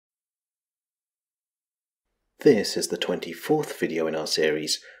This is the 24th video in our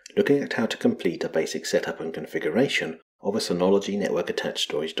series looking at how to complete a basic setup and configuration of a Synology network attached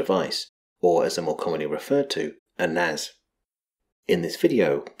storage device, or as they're more commonly referred to, a NAS. In this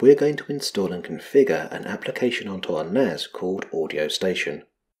video, we're going to install and configure an application onto our NAS called Audio Station.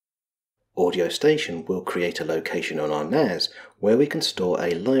 Audio Station will create a location on our NAS where we can store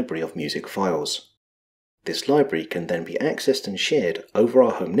a library of music files. This library can then be accessed and shared over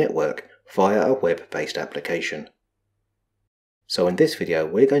our home network via a web-based application. So in this video,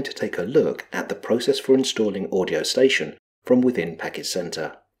 we're going to take a look at the process for installing Audio Station from within Package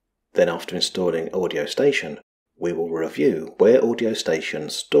Center. Then after installing Audio Station, we will review where Audio Station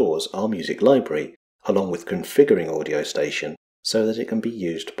stores our music library, along with configuring Audio Station so that it can be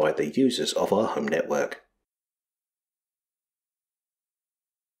used by the users of our home network.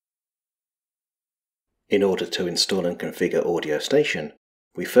 In order to install and configure Audio Station,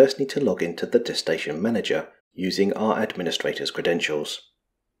 we first need to log into the DSM Manager using our administrator's credentials.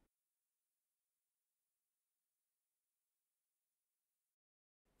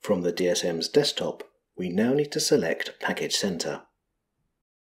 From the DSM's desktop, we now need to select Package Center.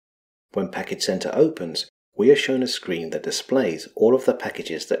 When Package Center opens, we are shown a screen that displays all of the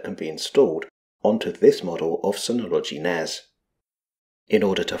packages that can be installed onto this model of Synology NAS. In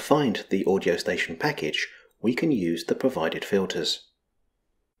order to find the Audio Station package, we can use the provided filters.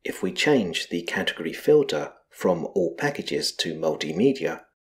 If we change the category filter from All Packages to Multimedia,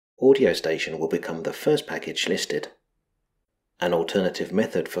 Audio Station will become the first package listed. An alternative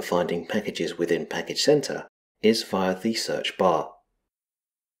method for finding packages within Package Center is via the search bar.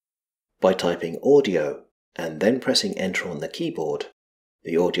 By typing Audio and then pressing Enter on the keyboard,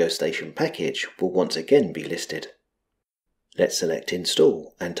 the Audio Station package will once again be listed. Let's select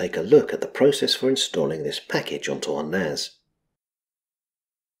Install and take a look at the process for installing this package onto our NAS.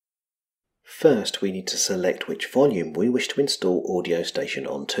 First, we need to select which volume we wish to install Audio Station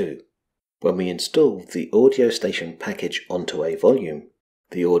onto. When we install the Audio Station package onto a volume,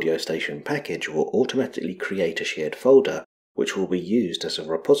 the Audio Station package will automatically create a shared folder which will be used as a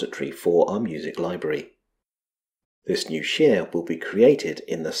repository for our music library. This new share will be created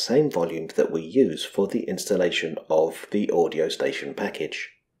in the same volume that we use for the installation of the Audio Station package.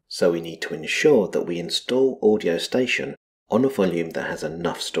 So we need to ensure that we install Audio Station on a volume that has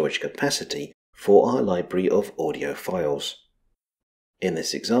enough storage capacity for our library of audio files. In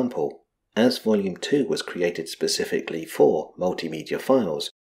this example, as Volume 2 was created specifically for multimedia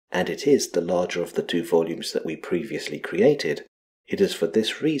files, and it is the larger of the two volumes that we previously created, it is for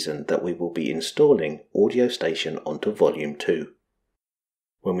this reason that we will be installing Audio Station onto Volume 2.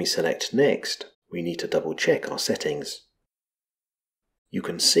 When we select Next, we need to double check our settings. You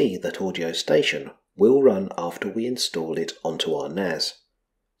can see that Audio Station will run after we install it onto our NAS,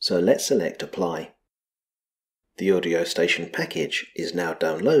 so let's select Apply. The Audio Station package is now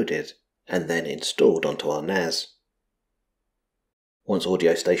downloaded and then installed onto our NAS. Once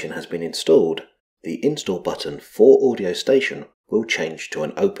Audio Station has been installed, the Install button for Audio Station will change to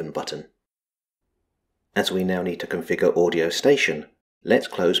an Open button. As we now need to configure Audio Station, let's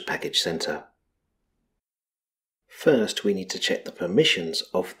close Package Center. First, we need to check the permissions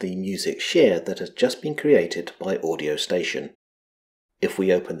of the music share that has just been created by Audio Station. If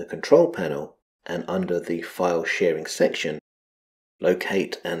we open the Control panel and under the File Sharing section,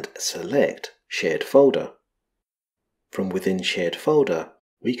 locate and select Shared Folder. From within Shared Folder,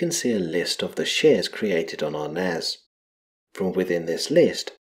 we can see a list of the shares created on our NAS. From within this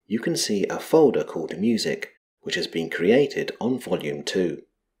list, you can see a folder called Music, which has been created on Volume 2.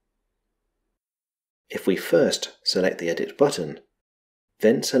 If we first select the Edit button,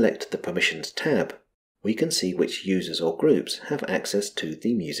 then select the Permissions tab, we can see which users or groups have access to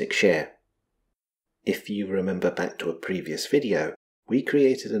the music share. If you remember back to a previous video, we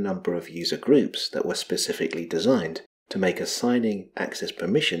created a number of user groups that were specifically designed to make assigning access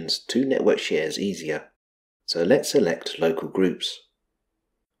permissions to network shares easier. So let's select Local Groups.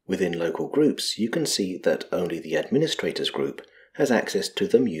 Within Local Groups, you can see that only the Administrators group has access to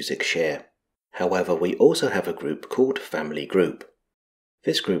the music share. However, we also have a group called Family Group.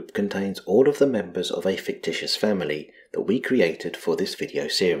 This group contains all of the members of a fictitious family that we created for this video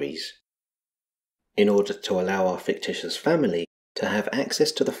series. In order to allow our fictitious family to have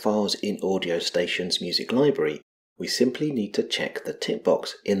access to the files in Audio Station's music library, we simply need to check the tick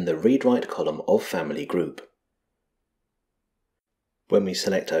box in the Read-Write column of Family Group. When we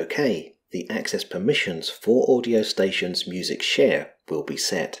select OK, the access permissions for Audio Station's music share will be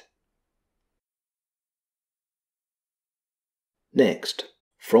set. Next,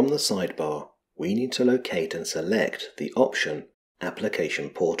 from the sidebar, we need to locate and select the option Application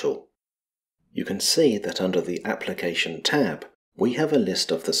Portal. You can see that under the Application tab, we have a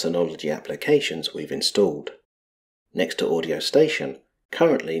list of the Synology applications we've installed. Next to Audio Station,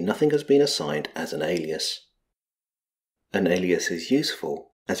 currently nothing has been assigned as an alias. An alias is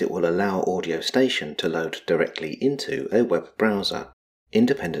useful as it will allow Audio Station to load directly into a web browser,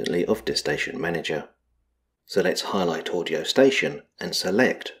 independently of DStation Manager. So let's highlight Audio Station and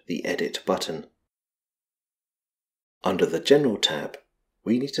select the Edit button. Under the General tab,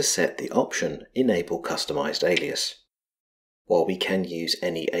 we need to set the option Enable Customized Alias. While we can use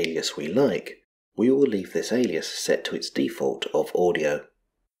any alias we like, we will leave this alias set to its default of audio.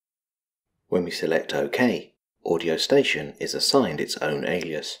 When we select OK, Audio Station is assigned its own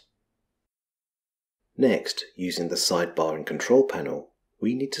alias. Next, using the sidebar and control panel,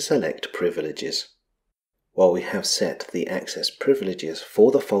 we need to select Privileges. While we have set the access privileges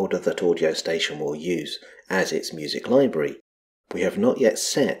for the folder that Audio Station will use as its music library, we have not yet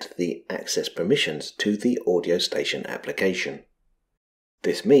set the access permissions to the Audio Station application.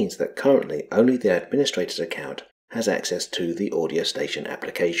 This means that currently only the administrator's account has access to the Audio Station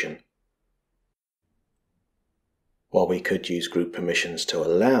application. While we could use group permissions to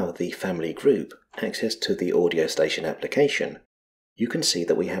allow the family group access to the Audio Station application, you can see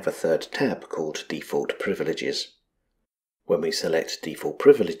that we have a third tab called Default Privileges. When we select Default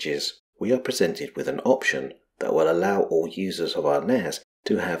Privileges, we are presented with an option that will allow all users of our NAS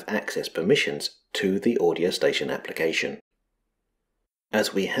to have access permissions to the Audio Station application.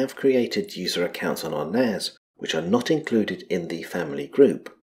 As we have created user accounts on our NAS which are not included in the family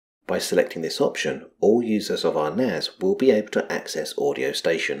group, by selecting this option, all users of our NAS will be able to access Audio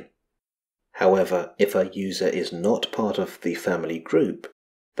Station. However, if a user is not part of the family group,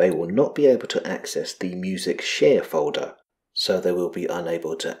 they will not be able to access the Music Share folder, so they will be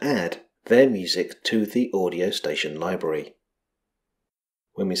unable to add their music to the Audio Station library.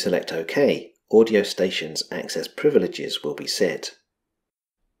 When we select OK, Audio Station's access privileges will be set.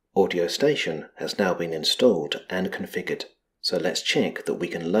 Audio Station has now been installed and configured, so let's check that we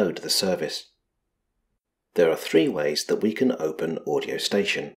can load the service. There are 3 ways that we can open Audio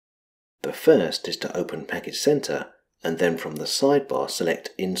Station. The first is to open Package Center and then from the sidebar select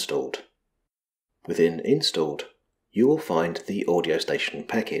Installed. Within Installed, you will find the Audio Station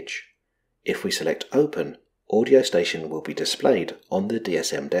package. If we select Open, Audio Station will be displayed on the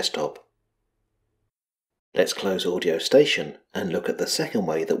DSM desktop. Let's close Audio Station and look at the second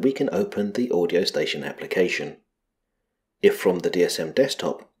way that we can open the Audio Station application. If from the DSM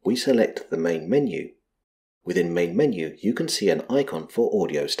desktop we select the main menu, within main menu you can see an icon for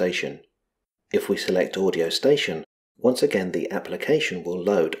Audio Station. If we select Audio Station, once again the application will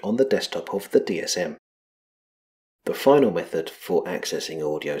load on the desktop of the DSM. The final method for accessing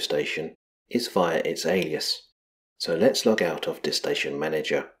Audio Station is via its alias, so let's log out of DStation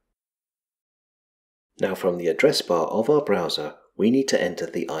Manager. Now from the address bar of our browser, we need to enter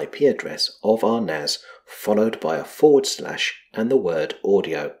the IP address of our NAS followed by a / and the word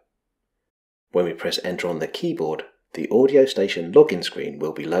audio. When we press enter on the keyboard, the Audio Station login screen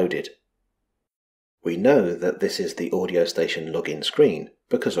will be loaded. We know that this is the Audio Station login screen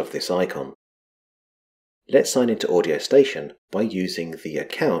because of this icon. Let's sign into Audio Station by using the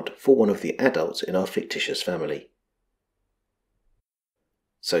account for one of the adults in our fictitious family.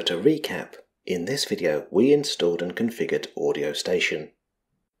 So to recap, in this video we installed and configured Audio Station.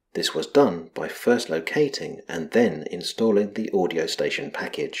 This was done by first locating and then installing the Audio Station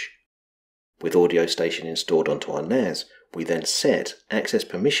package. With Audio Station installed onto our NAS, we then set access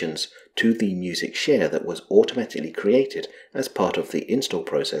permissions to the music share that was automatically created as part of the install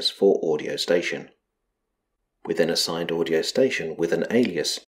process for Audio Station. We then assigned Audio Station with an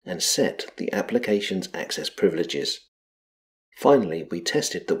alias and set the application's access privileges. Finally, we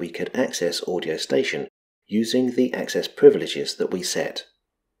tested that we could access Audio Station using the access privileges that we set.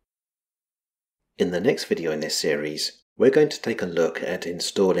 In the next video in this series, we're going to take a look at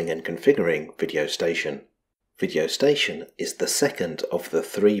installing and configuring Video Station. Video Station is the second of the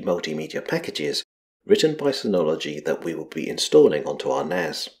 3 multimedia packages written by Synology that we will be installing onto our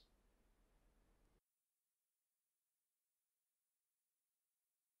NAS.